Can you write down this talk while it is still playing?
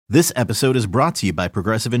This episode is brought to you by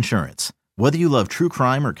Progressive Insurance. Whether you love true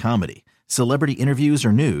crime or comedy, celebrity interviews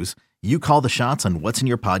or news, you call the shots on what's in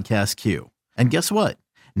your podcast queue. And guess what?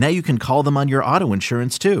 Now you can call them on your auto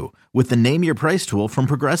insurance too with the Name Your Price tool from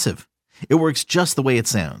Progressive. It works just the way it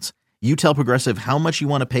sounds. You tell Progressive how much you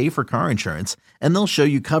want to pay for car insurance, and they'll show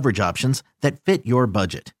you coverage options that fit your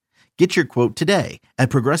budget. Get your quote today at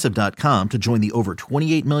Progressive.com to join the over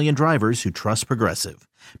 28 million drivers who trust Progressive.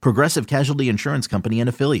 Progressive Casualty Insurance Company and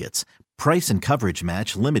Affiliates. Price and coverage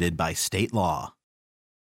match limited by state law.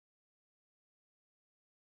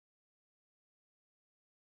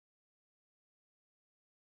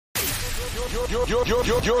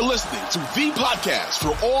 You're listening to the podcast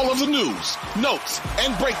for all of the news, notes,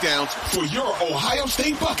 and breakdowns for your Ohio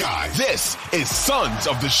State Buckeyes. This is Sons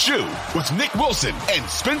of the Shoe with Nick Wilson and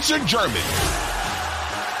Spencer German.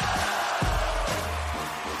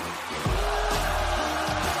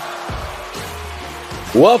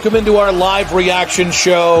 Welcome into our live reaction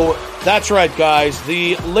show. That's right, guys.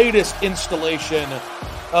 The latest installation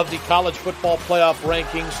of the college football playoff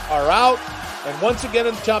rankings are out. And once again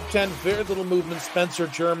in the top 10, very little movement, Spencer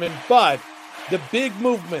German. But the big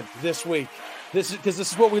movement this week, this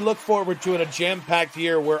is what we look forward to in a jam-packed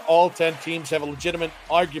year where all 10 teams have a legitimate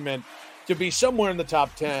argument to be somewhere in the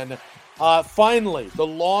top 10. Finally, the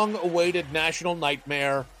long-awaited national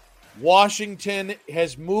nightmare. Washington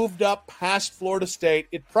has moved up past Florida State.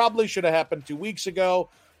 It probably should have happened 2 weeks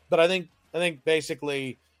ago, but I think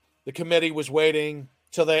basically the committee was waiting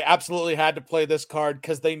till they absolutely had to play this card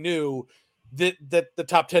because they knew that the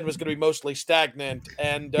top 10 was going to be mostly stagnant.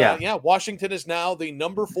 And Washington is now the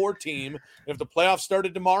number 4 team. If the playoffs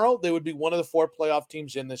started tomorrow, they would be one of the 4 playoff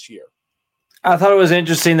teams in this year. I thought it was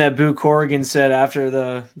interesting that Boo Corrigan said after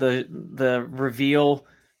the reveal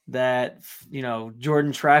that, you know,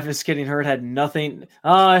 Jordan Travis getting hurt had nothing. It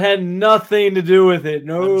had nothing to do with it.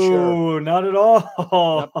 No, sure. Not at all.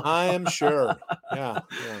 Yep, I am sure. Yeah.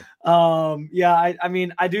 I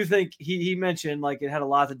mean, I do think he mentioned like it had a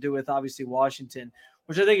lot to do with obviously Washington,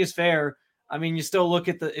 which I think is fair. I mean, you still look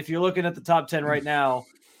at if you're looking at the top 10 right now,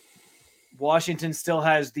 Washington still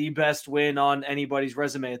has the best win on anybody's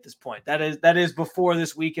resume at this point. That is before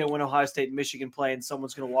this weekend when Ohio State and Michigan play and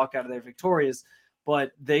someone's going to walk out of there victorious.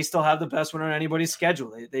 But they still have the best win on anybody's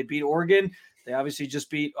schedule. They beat Oregon. They obviously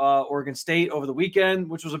just beat Oregon State over the weekend,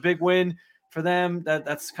 which was a big win for them.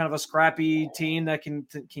 That's kind of a scrappy team that can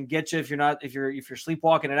get you if you're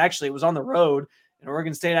sleepwalking. And actually, it was on the road, and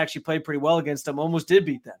Oregon State actually played pretty well against them. Almost did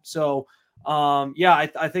beat them. So,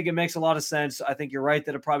 I think it makes a lot of sense. I think you're right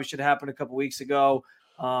that it probably should have happened a couple weeks ago.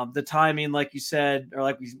 The timing, like you said, or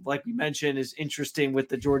like we mentioned, is interesting with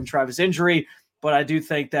the Jordan Travis injury. But I do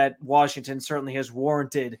think that Washington certainly has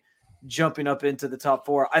warranted jumping up into the top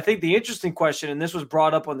 4. I think the interesting question, and this was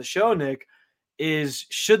brought up on the show, Nick, is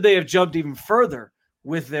should they have jumped even further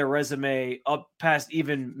with their resume up past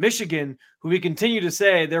even Michigan, who we continue to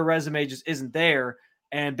say their resume just isn't there,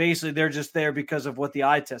 and basically they're just there because of what the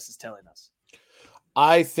eye test is telling us.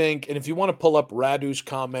 I think, and if you want to pull up Radu's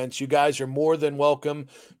comments, you guys are more than welcome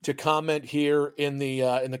to comment here in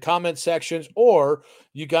the comment sections, or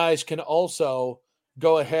you guys can also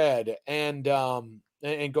go ahead and go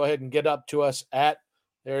ahead and get up to us at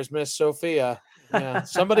there's Miss Sophia. Yeah,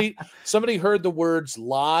 somebody heard the words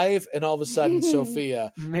live, and all of a sudden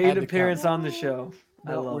Sophia made an appearance on the show.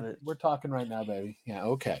 I love it. We're talking right now, baby. Yeah,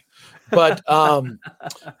 okay, but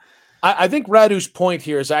I think Radu's point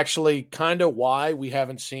here is actually kind of why we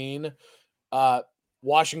haven't seen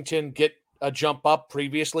Washington get a jump up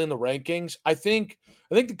previously in the rankings. I think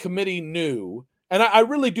the committee knew, and I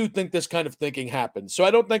really do think this kind of thinking happened. So I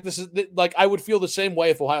don't think this is like I would feel the same way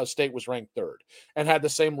if Ohio State was ranked 3rd and had the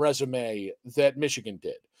same resume that Michigan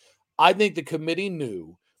did. I think the committee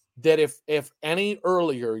knew that if any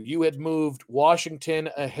earlier you had moved Washington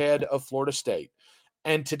ahead of Florida State,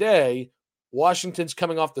 and today Washington's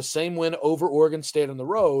coming off the same win over Oregon State on the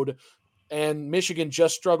road, and Michigan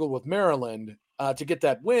just struggled with Maryland to get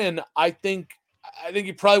that win. I think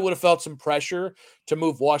you probably would have felt some pressure to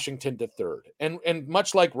move Washington to 3rd. And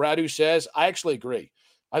much like Radu says, I actually agree.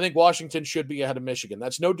 I think Washington should be ahead of Michigan.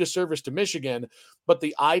 That's no disservice to Michigan, but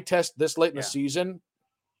the eye test this late in the season,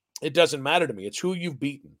 it doesn't matter to me. It's who you've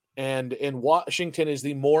beaten. And Washington is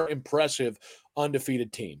the more impressive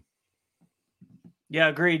undefeated team. Yeah,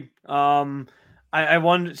 agreed. I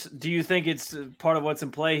wonder, do you think it's part of what's in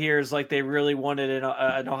play here is like they really wanted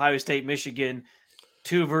an Ohio State, Michigan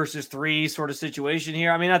 2 versus 3 sort of situation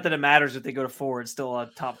here? I mean, not that it matters if they go to 4, it's still a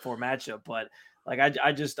top 4 matchup, but like, I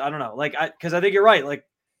don't know. Like, cause I think you're right. Like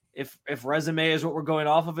if resume is what we're going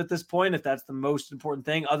off of at this point, if that's the most important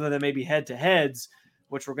thing other than maybe head to heads,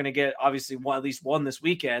 which we're going to get obviously at least one this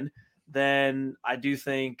weekend, then I do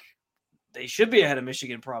think they should be ahead of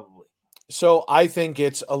Michigan probably. So I think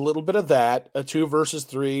it's a little bit of that. A 2 versus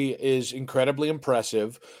 3 is incredibly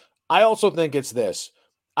impressive. I also think it's this.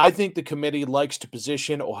 I think the committee likes to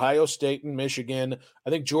position Ohio State and Michigan. I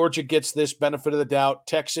think Georgia gets this benefit of the doubt.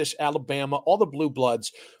 Texas, Alabama, all the blue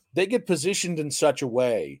bloods, they get positioned in such a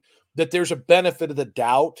way that there's a benefit of the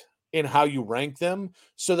doubt in how you rank them,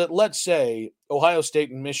 so that, let's say, Ohio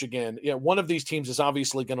State and Michigan, one of these teams is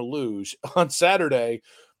obviously going to lose on Saturday.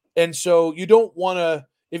 And so you don't want to,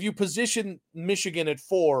 if you position Michigan at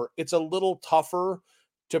 4, it's a little tougher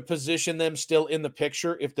to position them still in the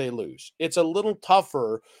picture if they lose. It's a little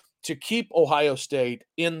tougher to keep Ohio State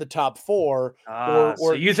in the top 4. Or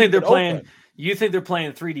so you think they're playing open. You think they're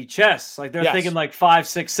playing 3D chess. Like they're thinking like 5,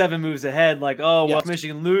 6, 7 moves ahead. Like, well, if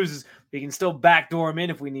Michigan loses, we can still backdoor them in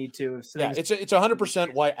if we need to. It's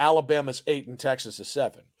 100% why Alabama's 8 and Texas is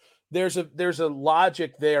 7. There's a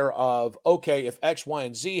logic there of, okay, if X, Y,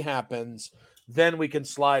 and Z happens, then we can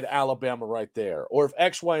slide Alabama right there. Or if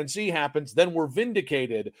X, Y, and Z happens, then we're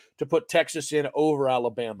vindicated to put Texas in over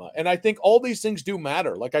Alabama. And I think all these things do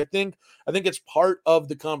matter. Like I think it's part of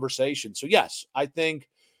the conversation. So yes, I think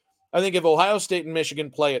if Ohio State and Michigan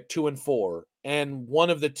play at 2 and 4, and one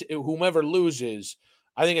of the whomever loses,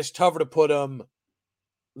 I think it's tougher to put them,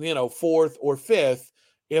 4th or 5th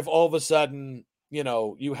if all of a sudden,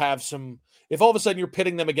 you have if all of a sudden you're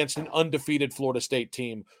pitting them against an undefeated Florida State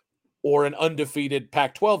team or an undefeated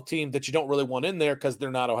Pac-12 team that you don't really want in there because they're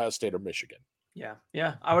not Ohio State or Michigan.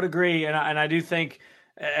 Yeah, I would agree. And I do think,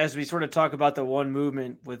 as we sort of talk about the one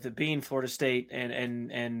movement with it being Florida State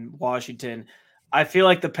and Washington, I feel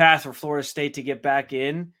like the path for Florida State to get back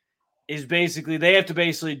in is basically, they have to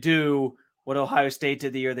basically do what Ohio State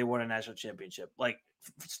did the year they won a national championship. Like,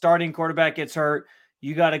 starting quarterback gets hurt,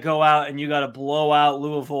 you got to go out and you got to blow out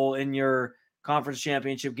Louisville in your conference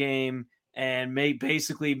championship game and make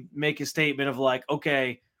a statement of like,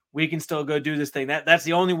 okay, we can still go do this thing. That's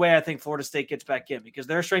the only way I think Florida State gets back in, because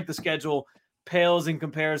their strength of schedule pales in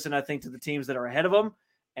comparison, I think, to the teams that are ahead of them.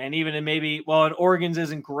 And even and Oregon's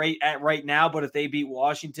isn't great at right now, but if they beat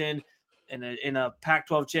Washington in a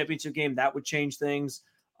Pac-12 championship game, that would change things.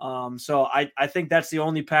 So I think that's the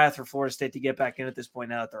only path for Florida State to get back in at this point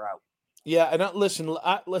now that they're out. Yeah, and listen,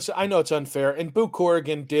 I know it's unfair, and Boo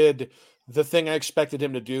Corrigan did the thing I expected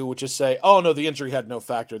him to do, which is say, oh, no, the injury had no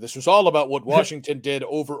factor. This was all about what Washington did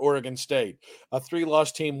over Oregon State, a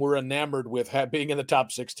 3-loss team we're enamored with being in the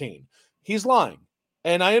top 16. He's lying,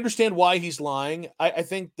 and I understand why he's lying. I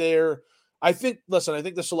think the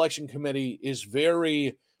selection committee is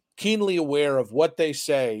very keenly aware of what they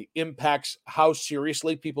say impacts how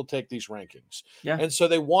seriously people take these rankings. Yeah. And so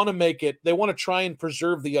they want to try and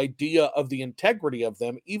preserve the idea of the integrity of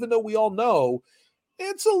them, even though we all know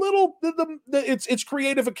it's a little, it's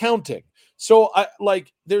creative accounting. So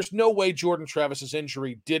there's no way Jordan Travis's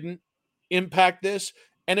injury didn't impact this,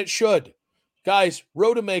 and it should. Guys,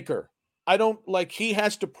 Rodemaker, he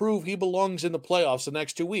has to prove he belongs in the playoffs the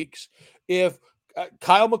next 2 weeks. If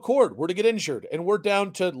Kyle McCord were to get injured and we're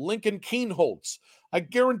down to Lincoln Kienholz, I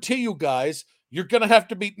guarantee you guys, you're going to have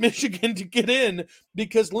to beat Michigan to get in,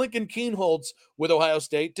 because Lincoln Kienholz with Ohio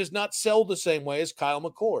State does not sell the same way as Kyle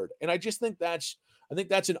McCord. And I just think that's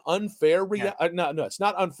an unfair No, it's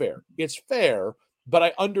not unfair. It's fair, but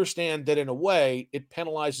I understand that in a way it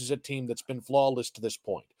penalizes a team that's been flawless to this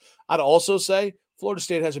point. I'd also say Florida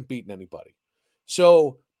State hasn't beaten anybody.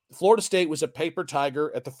 So Florida State was a paper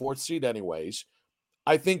tiger at the 4th seed anyways.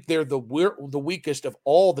 I think they're the weakest of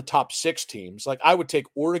all the top 6 teams. Like, I would take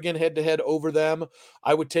Oregon head-to-head over them.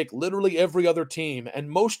 I would take literally every other team, and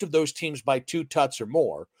most of those teams by 2 tuts or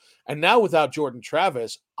more. And now without Jordan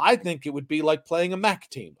Travis, I think it would be like playing a MAC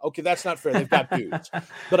team. Okay, that's not fair. They've got dudes.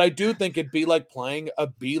 But I do think it'd be like playing a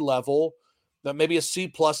B level, maybe a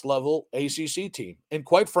C+ level ACC team. And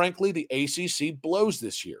quite frankly, the ACC blows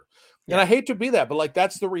this year. Yeah. And I hate to be that, but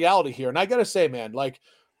that's the reality here. And I got to say, man,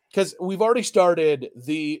 because we've already started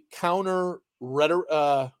the counter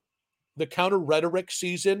rhetoric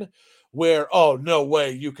season where, oh, no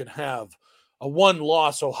way you can have a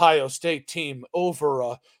 1-loss Ohio State team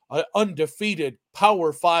over an undefeated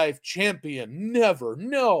Power 5 champion. Never.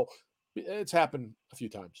 No. It's happened a few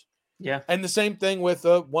times. Yeah. And the same thing with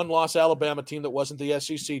a 1-loss Alabama team that wasn't the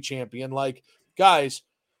SEC champion. Guys,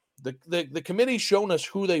 the committee's shown us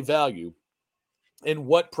who they value and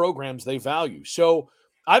what programs they value. So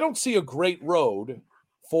I don't see a great road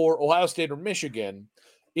for Ohio State or Michigan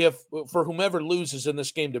for whomever loses in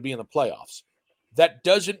this game to be in the playoffs. That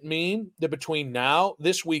doesn't mean that between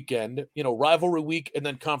this weekend, rivalry week, and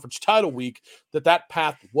then conference title week, that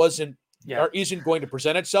path wasn't or isn't going to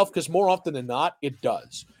present itself, because more often than not, it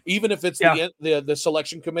does. Even if it's the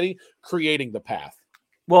selection committee creating the path.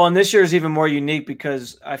 Well, and this year is even more unique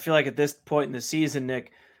because I feel like at this point in the season,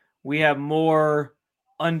 Nick, we have more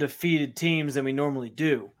undefeated teams than we normally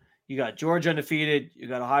do. You got Georgia undefeated, you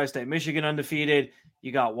got Ohio State, Michigan undefeated,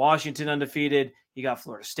 you got Washington undefeated, you got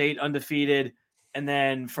Florida State undefeated, and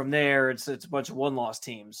then from there it's a bunch of one-loss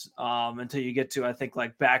teams until you get to, I think,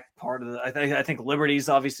 like back part of the. I think Liberty's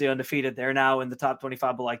obviously undefeated. They're now in the top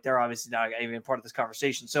 25, but like they're obviously not even part of this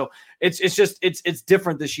conversation. So it's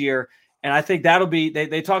different this year, and I think that'll be.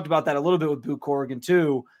 They talked about that a little bit with Boo Corrigan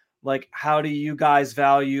too. Like, how do you guys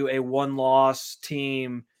value a one-loss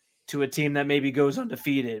team to a team that maybe goes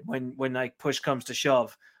undefeated when like push comes to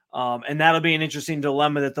shove? And that'll be an interesting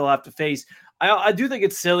dilemma that they'll have to face. I do think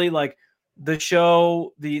it's silly, like the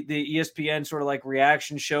show, the ESPN sort of like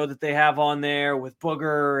reaction show that they have on there with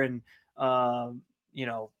Booger and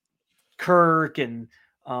Kirk and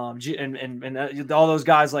all those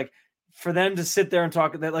guys. Like, for them to sit there and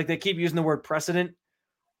talk, that like they keep using the word precedent,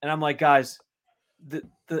 and I'm like, guys,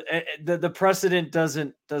 the precedent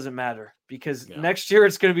doesn't matter, because next year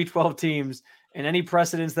it's going to be 12 teams, and any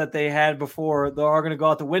precedents that they had before, they are going to go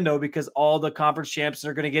out the window because all the conference champs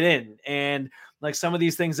are going to get in. And like some of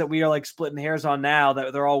these things that we are like splitting hairs on now,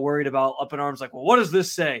 that they're all worried about, up in arms, like, well, what does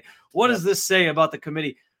this say? What does this say about the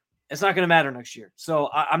committee? It's not going to matter next year. So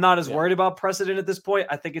I'm not as worried about precedent at this point.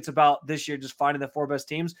 I think it's about this year just finding the 4 best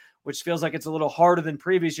teams, which feels like it's a little harder than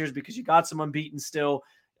previous years because you got some unbeaten still.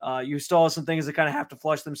 You still have some things that kind of have to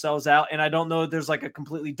flush themselves out. And I don't know if there's like a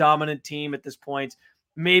completely dominant team at this point,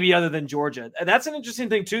 maybe other than Georgia. And that's an interesting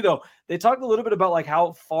thing too, though. They talked a little bit about like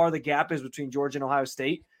how far the gap is between Georgia and Ohio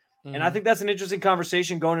State. Mm-hmm. And I think that's an interesting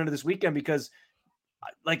conversation going into this weekend, because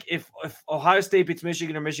like if Ohio State beats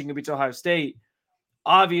Michigan or Michigan beats Ohio State,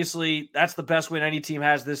 obviously that's the best win any team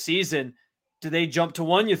has this season. Do they jump to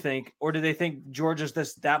 1, you think, or do they think Georgia's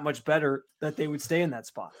that much better that they would stay in that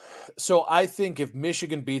spot? So I think if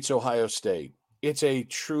Michigan beats Ohio State, it's a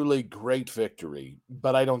truly great victory,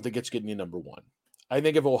 but I don't think it's getting you number 1. I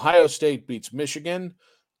think if Ohio State beats Michigan,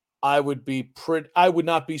 I would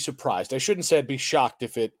not be surprised. I shouldn't say I'd be shocked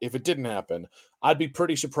if it didn't happen. I'd be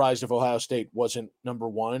pretty surprised if Ohio State wasn't number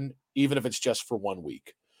 1, even if it's just for 1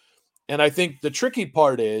 week. And I think the tricky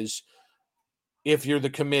part is, if you're the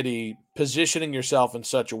committee, positioning yourself in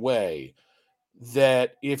such a way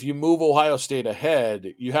that if you move Ohio State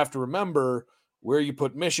ahead, you have to remember where you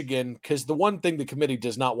put Michigan, because the one thing the committee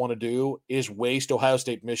does not want to do is waste Ohio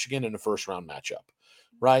State Michigan in a first-round matchup,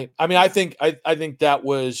 right? I mean, I think that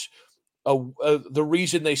was the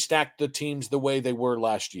reason they stacked the teams the way they were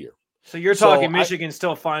last year. So you're talking Michigan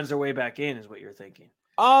still finds their way back in, is what you're thinking?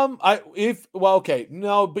 No,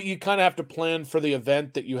 but you kind of have to plan for the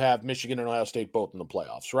event that you have Michigan and Ohio State both in the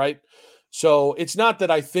playoffs, right? So it's not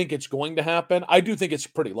that I think it's going to happen. I do think it's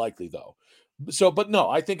pretty likely, though. But no,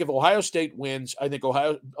 I think if Ohio State wins, I think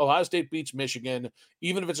Ohio State beats Michigan,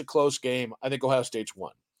 even if it's a close game. I think Ohio State's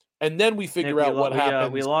won, and then we figure out what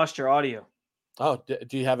happens. We lost your audio. Oh,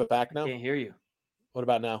 do you have it back now? I can't hear you. What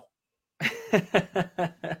about now?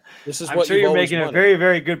 This is I'm what sure you're making wanted. a very,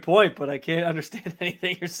 very good point, but I can't understand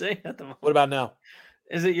anything you're saying at the moment. What about now?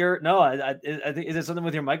 Is it your no? I think, is it something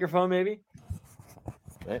with your microphone? Maybe.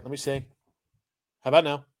 Right, let me see. How about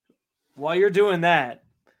now? While you're doing that,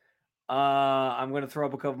 I'm going to throw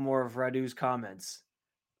up a couple more of Radu's comments.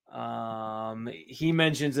 He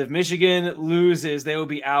mentions if Michigan loses, they will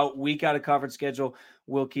be out. Week out of conference schedule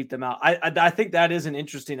will keep them out. I think that is an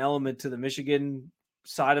interesting element to the Michigan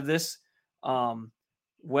side of this.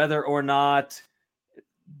 Whether or not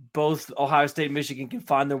both Ohio State and Michigan can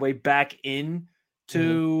find their way back in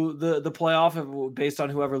to the playoff based on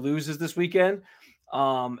whoever loses this weekend.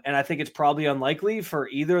 And I think it's probably unlikely for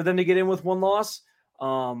either of them to get in with 1 loss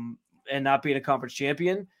and not being a conference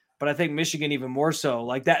champion. But I think Michigan even more so.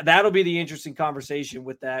 Like that'll be the interesting conversation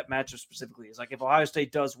with that matchup specifically. Is like, if Ohio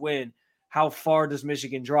State does win, how far does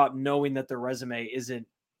Michigan drop, knowing that their resume isn't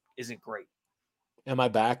great? Am I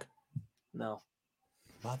back? No.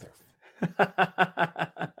 Mother.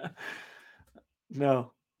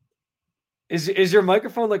 No. Is your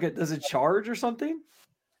microphone like does it charge or something?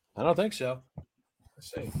 I don't think so.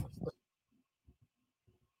 Let's see.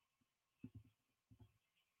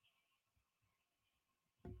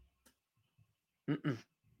 Mm-mm.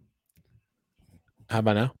 How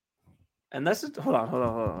about now? And that's just, hold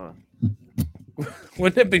on.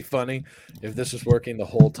 Wouldn't it be funny if this was working the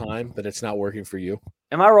whole time, but it's not working for you?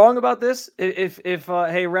 Am I wrong about this? If hey,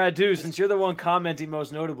 Radu, since you're the one commenting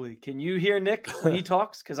most notably, can you hear Nick when he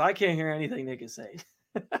talks? Because I can't hear anything Nick is saying.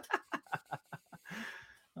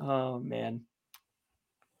 Oh man,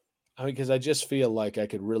 because I just feel like I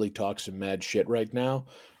could really talk some mad shit right now,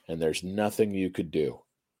 and there's nothing you could do.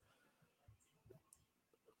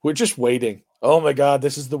 We're just waiting. Oh my God,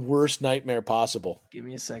 this is the worst nightmare possible. Give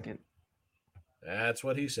me a second. That's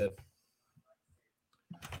what he said.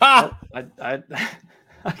 Ah!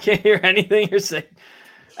 I can't hear anything you're saying.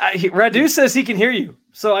 Radu says he can hear you,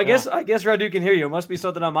 so I guess Radu can hear you. It must be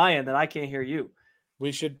something on my end that I can't hear you.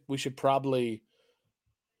 We should probably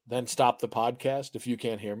then stop the podcast if you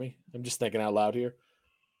can't hear me. I'm just thinking out loud here.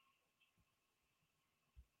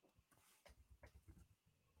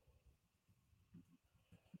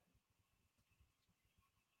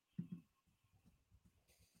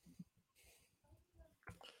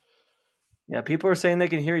 Yeah, people are saying they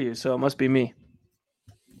can hear you, so it must be me.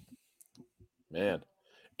 Man,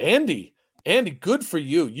 Andy, good for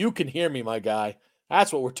you. You can hear me, my guy.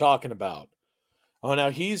 That's what we're talking about. Oh, now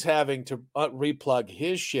he's having to replug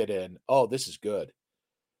his shit in. Oh, this is good.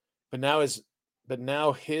 But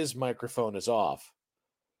now his microphone is off.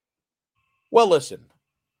 Well, listen.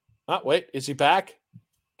 Wait, is he back?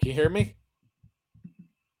 Can you hear me?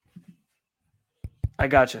 I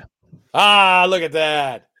gotcha. Look at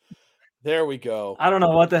that. There we go. I don't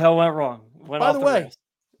know what the hell went wrong. By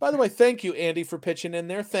the way, thank you, Andy, for pitching in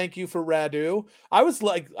there. Thank you for Radu. I was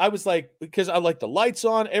like, because I like the lights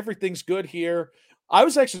on, everything's good here. I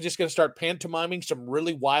was actually just going to start pantomiming some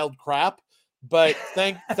really wild crap, but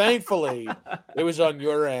thankfully it was on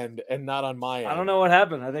your end and not on my end. I don't know what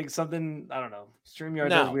happened. I think something, I don't know.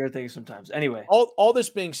 StreamYard does weird things sometimes. Anyway, all this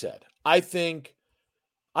being said, I think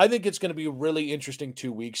it's going to be a really interesting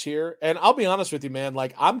 2 weeks here. And I'll be honest with you, man,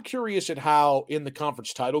 like I'm curious at how in the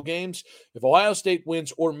conference title games, if Ohio State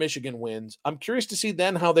wins or Michigan wins, I'm curious to see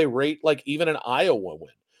then how they rate like even an Iowa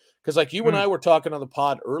win. Because like you and I were talking on the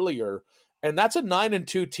pod earlier, and that's a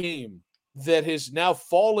 9-2 team that has now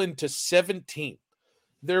fallen to 17th.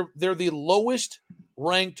 They're the lowest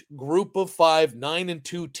ranked group of 5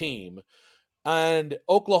 9-2 team. And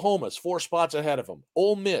Oklahoma's 4 spots ahead of them.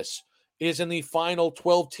 Ole Miss is in the final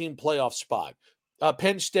 12-team playoff spot.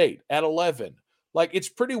 Penn State at 11. Like, it's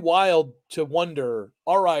pretty wild to wonder,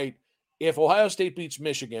 all right, if Ohio State beats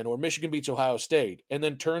Michigan or Michigan beats Ohio State and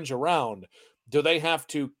then turns around, do they have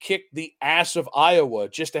to kick the ass of Iowa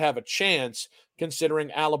just to have a chance, considering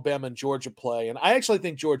Alabama and Georgia play? And I actually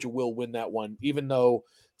think Georgia will win that one, even though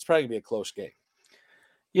it's probably going to be a close game.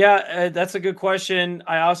 Yeah, that's a good question.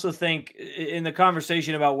 I also think in the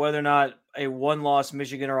conversation about whether or not a one-loss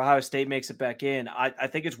Michigan or Ohio State makes it back in, I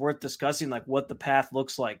think it's worth discussing like what the path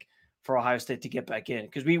looks like for Ohio State to get back in.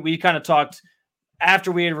 Because we kind of talked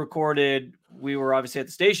after we had recorded, we were obviously at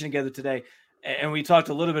the station together today, and we talked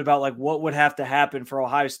a little bit about like what would have to happen for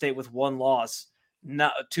Ohio State with one loss,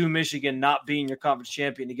 not to Michigan not being your conference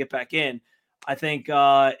champion to get back in. I think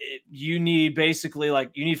you need basically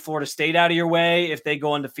like you need Florida State out of your way if they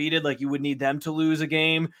go undefeated. Like you would need them to lose a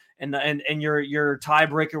game, and your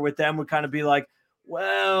tiebreaker with them would kind of be like,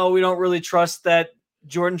 well, we don't really trust that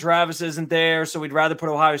Jordan Travis isn't there, so we'd rather put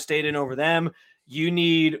Ohio State in over them. You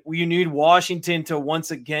need Washington to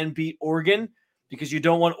once again beat Oregon because you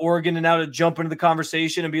don't want Oregon to now to jump into the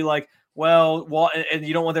conversation and be like, well, and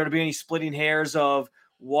you don't want there to be any splitting hairs of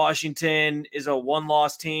Washington is a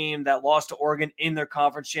one-loss team that lost to Oregon in their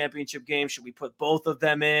conference championship game. Should we put both of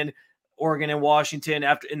them in, Oregon and Washington,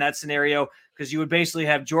 after in that scenario? Because you would basically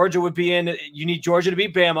have Georgia would be in. You need Georgia to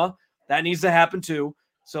beat Bama. That needs to happen too.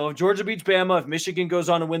 So if Georgia beats Bama, if Michigan goes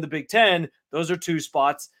on to win the Big Ten, those are 2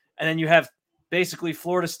 spots. And then you have basically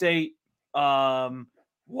Florida State,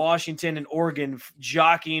 Washington, and Oregon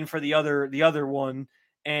jockeying for the other one.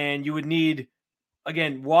 And you would need,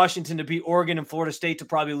 again, Washington to beat Oregon and Florida State to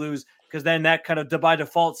probably lose, because then that kind of by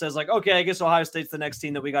default says like, okay, I guess Ohio State's the next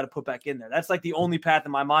team that we got to put back in there. That's like the only path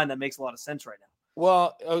in my mind that makes a lot of sense right now.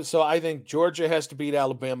 Well, so I think Georgia has to beat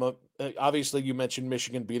Alabama. Obviously, you mentioned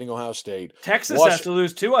Michigan beating Ohio State. Texas has to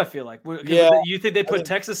lose too, I feel like. Yeah. You think they put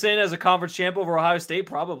Texas in as a conference champ over Ohio State?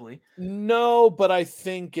 Probably. No, but I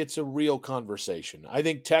think it's a real conversation. I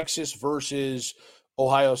think Texas versus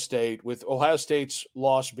Ohio State, with Ohio State's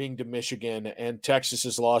loss being to Michigan and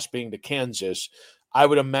Texas's loss being to Kansas, I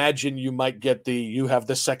would imagine you might get you have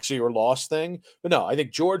the sexier loss thing. But no, I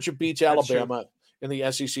think Georgia beats Alabama in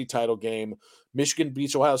the SEC title game. Michigan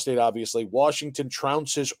beats Ohio State, obviously. Washington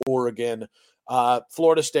trounces Oregon.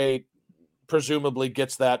 Florida State presumably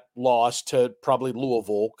gets that loss to probably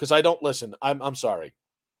Louisville, because I'm sorry.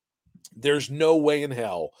 There's no way in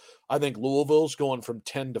hell I think Louisville's going from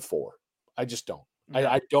 10 to 4. I just don't. No.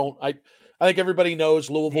 I don't. I think everybody knows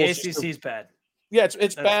Louisville. The ACC's bad. Yeah,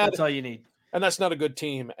 it's bad. That's all you need. And that's not a good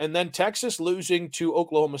team. And then Texas losing to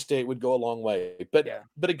Oklahoma State would go a long way. But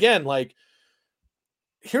again, like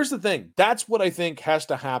here's the thing. That's what I think has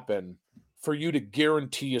to happen for you to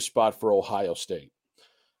guarantee a spot for Ohio State.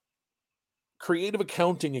 Creative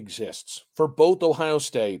accounting exists for both Ohio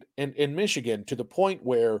State and Michigan to the point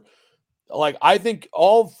where, like, I think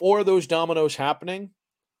all 4 of those dominoes happening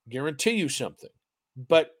guarantee you something.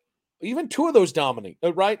 But even 2 of those dominate,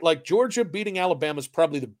 right? Like Georgia beating Alabama is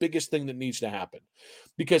probably the biggest thing that needs to happen,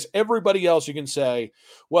 because everybody else you can say,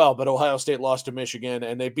 well, but Ohio State lost to Michigan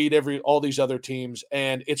and they beat all these other teams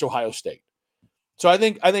and it's Ohio State. So I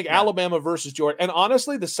think Alabama versus Georgia. And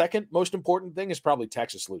honestly, the second most important thing is probably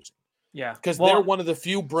Texas losing. Yeah. Because they're one of the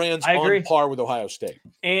few brands on par with Ohio State.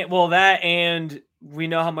 And we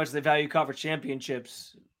know how much they value conference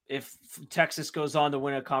championships. If Texas goes on to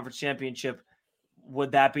win a conference championship,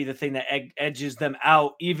 would that be the thing that edges them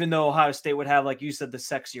out, even though Ohio State would have, like you said, the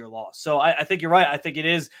sexier loss? So I think you're right. I think it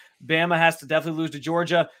is. Bama has to definitely lose to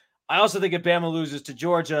Georgia. I also think if Bama loses to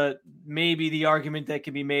Georgia, maybe the argument that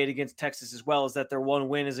can be made against Texas as well is that their one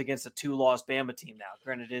win is against a 2-loss Bama team now.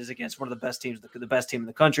 Granted, it is against one of the best teams, the best team in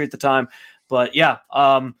the country at the time. But yeah,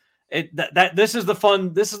 this is the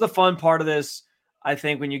fun part of this. I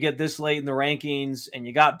think when you get this late in the rankings and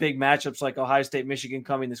you got big matchups like Ohio State, Michigan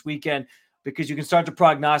coming this weekend, because you can start to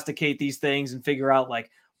prognosticate these things and figure out, like,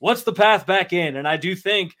 what's the path back in. And I do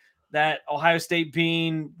think that Ohio State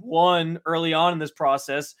being one early on in this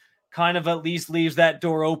process kind of at least leaves that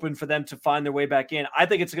door open for them to find their way back in. I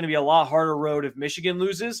think it's going to be a lot harder road if Michigan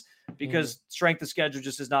loses, because strength of schedule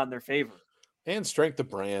just is not in their favor. And strength of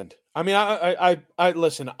brand. I mean, I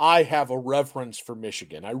listen, I have a reverence for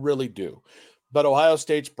Michigan. I really do. But Ohio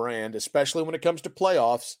State's brand, especially when it comes to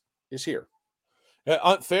playoffs, is here.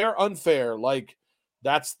 Unfair. Like,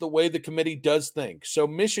 that's the way the committee does things. So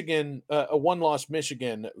Michigan, a one-loss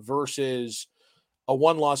Michigan versus a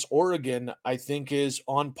one-loss Oregon, I think is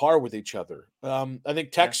on par with each other. I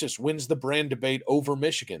think Texas wins the brand debate over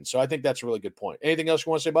Michigan. So I think that's a really good point. Anything else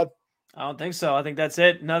you want to say, bud? I don't think so. I think that's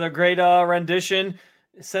it. Another great rendition.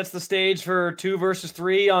 It sets the stage for 2 versus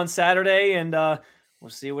 3 on Saturday, and we'll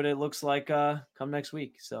see what it looks like come next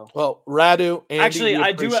week. So, well, Radu, Andy, actually,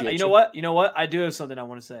 I do. You know what? I do have something I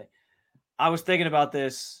want to say. I was thinking about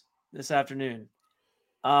this afternoon.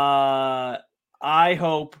 I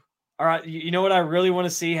hope. All right, you know what I really want to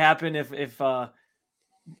see happen if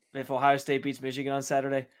Ohio State beats Michigan on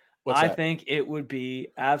Saturday? I think it would be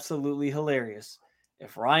absolutely hilarious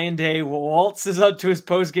if Ryan Day waltzes up to his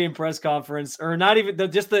post-game press conference, or not even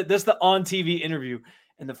just the on TV interview,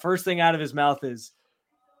 and the first thing out of his mouth is,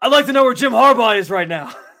 "I'd like to know where Jim Harbaugh is right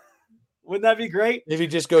now." Wouldn't that be great? If he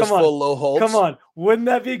just goes full Lou Holtz. Come on. Wouldn't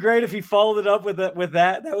that be great if he followed it up with that?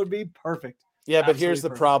 That would be perfect. Yeah, but here's the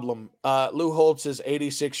problem. Lou Holtz's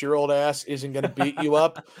 86-year-old ass isn't going to beat you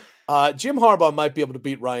up. Jim Harbaugh might be able to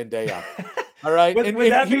beat Ryan Day up. All right?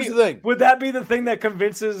 Here's the thing. Would that be the thing that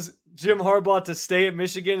convinces Jim Harbaugh to stay at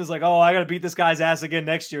Michigan? Is like, oh, I got to beat this guy's ass again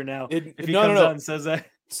next year now. If he comes out and says that.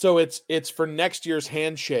 So it's for next year's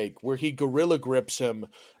handshake where he gorilla grips him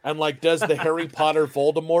and like does the Harry Potter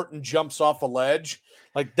Voldemort and jumps off a ledge.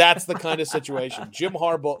 Like, that's the kind of situation. Jim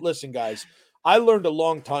Harbaugh, listen, guys, I learned a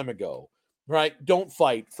long time ago, right? Don't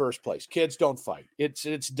fight, first place. Kids, don't fight.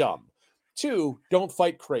 It's dumb. 2, don't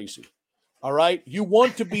fight crazy. All right? You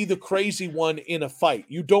want to be the crazy one in a fight.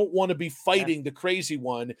 You don't want to be fighting the crazy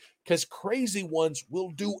one, because crazy ones will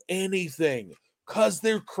do anything because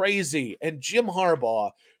they're crazy. And Jim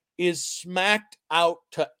Harbaugh is smacked out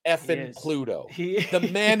to effing Pluto. The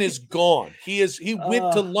man is gone. He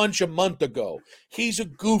went to lunch a month ago. He's a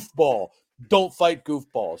goofball. Don't fight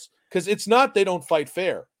goofballs. Because it's not they don't fight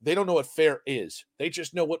fair. They don't know what fair is. They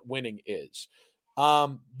just know what winning is.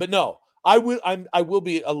 But no, I will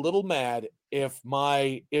be a little mad if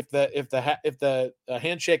the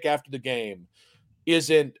handshake after the game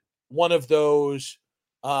isn't one of those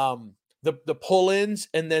the pull-ins,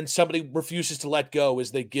 and then somebody refuses to let go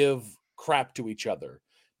as they give crap to each other.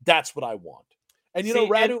 That's what I want. And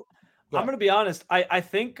Radu, I'm going to be honest. I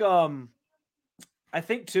think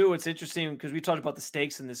too, it's interesting because we talked about the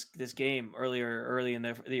stakes in this game early in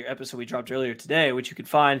the episode we dropped earlier today, which you can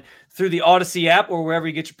find through the Odyssey app or wherever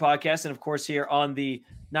you get your podcast, and of course here on the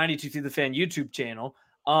 92 Through the Fan YouTube channel.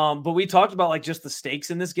 But we talked about like just the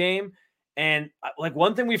stakes in this game. And like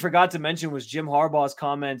one thing we forgot to mention was Jim Harbaugh's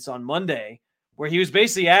comments on Monday, where he was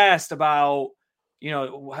basically asked about, do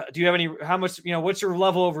you have how much, what's your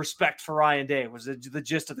level of respect for Ryan Day was the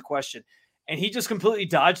gist of the question. And he just completely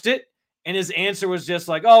dodged it. And his answer was just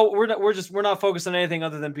like, oh, we're not focused on anything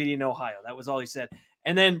other than beating Ohio. That was all he said.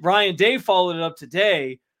 And then Ryan Day followed it up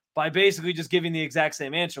today by basically just giving the exact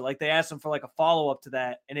same answer. Like they asked him for like a follow-up to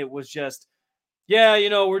that. And it was just,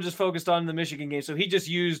 we're just focused on the Michigan game. So he just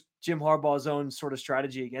used Jim Harbaugh's own sort of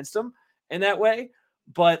strategy against him in that way.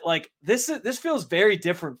 But like this feels very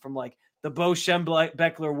different from like the Bo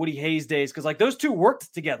Schembechler, Woody Hayes days, because like those two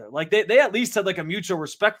worked together. Like they at least had like a mutual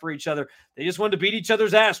respect for each other. They just wanted to beat each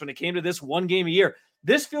other's ass when it came to this one game a year.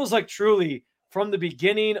 This feels like truly from the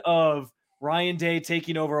beginning of Ryan Day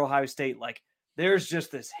taking over Ohio State, like there's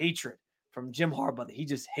just this hatred from Jim Harbaugh that he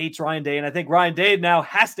just hates Ryan Day. And I think Ryan Day now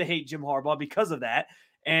has to hate Jim Harbaugh because of that.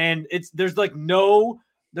 And there's no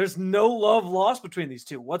love lost between these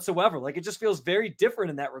two whatsoever. Like it just feels very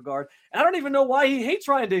different in that regard. And I don't even know why he hates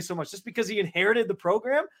Ryan Day so much, just because he inherited the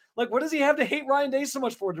program. Like, what does he have to hate Ryan Day so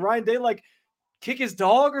much for? Did Ryan Day like kick his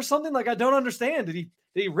dog or something? Like, I don't understand. Did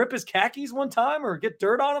he rip his khakis one time or get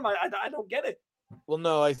dirt on him? I don't get it. Well,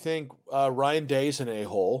 no, I think Ryan Day's an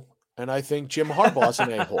a-hole, and I think Jim Harbaugh's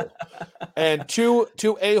an a-hole. And two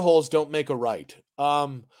a-holes don't make a right.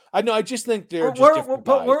 I just think they're just different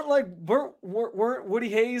guys. But weren't Woody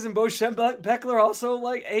Hayes and Bo Schembechler also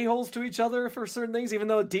like a-holes to each other for certain things, even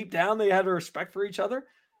though deep down they had a respect for each other?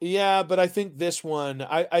 Yeah, but I think this one,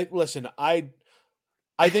 I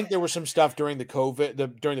think there was some stuff during during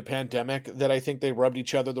the pandemic that I think they rubbed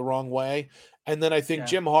each other the wrong way. And then I think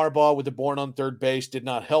Jim Harbaugh with the born on third base did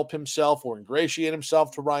not help himself or ingratiate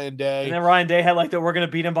himself to Ryan Day. And then Ryan Day had like we're going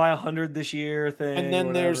to beat him by 100 this year thing. And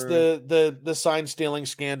then there's the sign stealing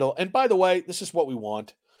scandal. And by the way, this is what we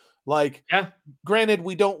want. Like, granted,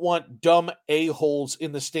 we don't want dumb a-holes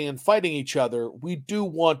in the stand fighting each other. We do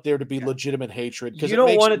want there to be legitimate hatred. You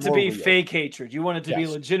don't want it to be fake hatred. You want it to be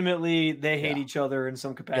legitimately they hate each other in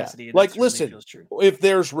some capacity. Yeah. Like, listen, if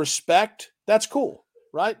there's respect, that's cool,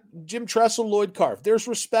 right? Jim Tressel, Lloyd Carr, there's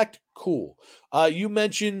respect, cool. You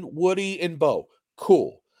mentioned Woody and Bo,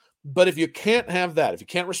 cool. But if you can't have that, if you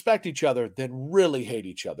can't respect each other, then really hate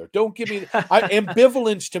each other. Don't give me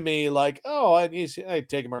ambivalence to me like, oh, I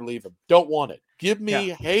take him or leave him. Don't want it. Give me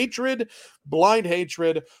hatred, blind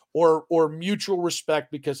hatred, or mutual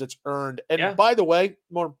respect because it's earned. And by the way,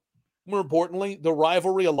 more importantly, the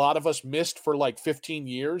rivalry a lot of us missed for like 15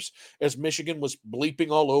 years as Michigan was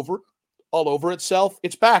bleeping all over itself.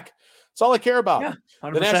 It's back. That's all I care about. Yeah,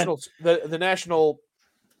 100%.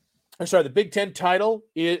 The Big Ten title,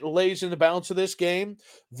 it lays in the balance of this game.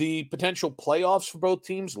 The potential playoffs for both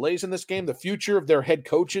teams lays in this game. The future of their head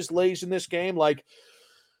coaches lays in this game.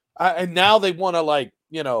 And now they want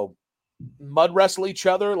to mud wrestle each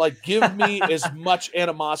other. Like, give me as much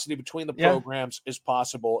animosity between the programs as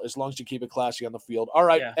possible, as long as you keep it classy on the field. All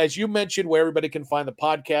right. Yeah. As you mentioned, where everybody can find the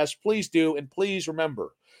podcast, please do. And please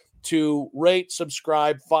remember to rate,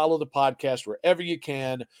 subscribe, follow the podcast wherever you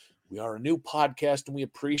can. We are a new podcast, and we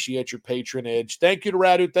appreciate your patronage. Thank you to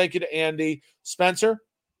Radu. Thank you to Andy. Spencer,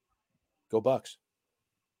 go Bucks.